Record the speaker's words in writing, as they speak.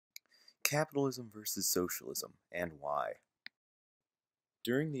Capitalism versus socialism, and why.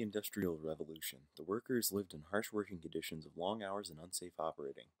 During the Industrial Revolution, the workers lived in harsh working conditions of long hours and unsafe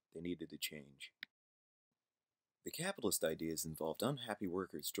operating. They needed to change. The capitalist ideas involved unhappy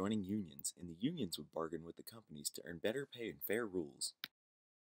workers joining unions, and the unions would bargain with the companies to earn better pay and fair rules.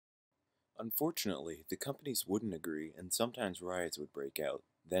 Unfortunately, the companies wouldn't agree, and sometimes riots would break out.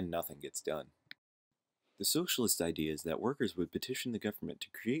 Then nothing gets done. The socialist idea is that workers would petition the government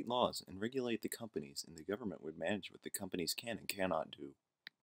to create laws and regulate the companies, and the government would manage what the companies can and cannot do.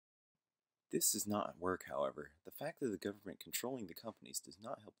 This does not work, however. The fact that the government controlling the companies does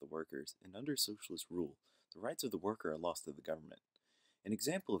not help the workers, and under socialist rule, the rights of the worker are lost to the government. An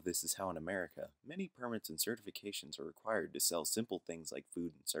example of this is how in America, many permits and certifications are required to sell simple things like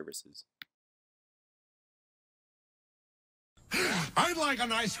food and services. I'd like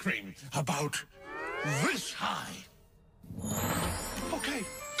an ice cream about this high. Okay,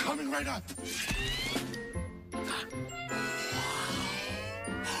 coming right up.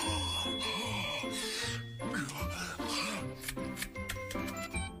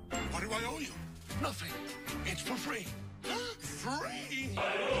 What do I owe you? Nothing. It's for free. Free!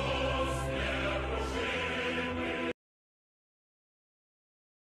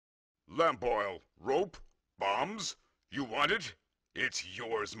 Lamp oil, rope, bombs? You want it? It's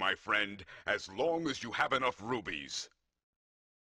yours, my friend, as long as you have enough rubies.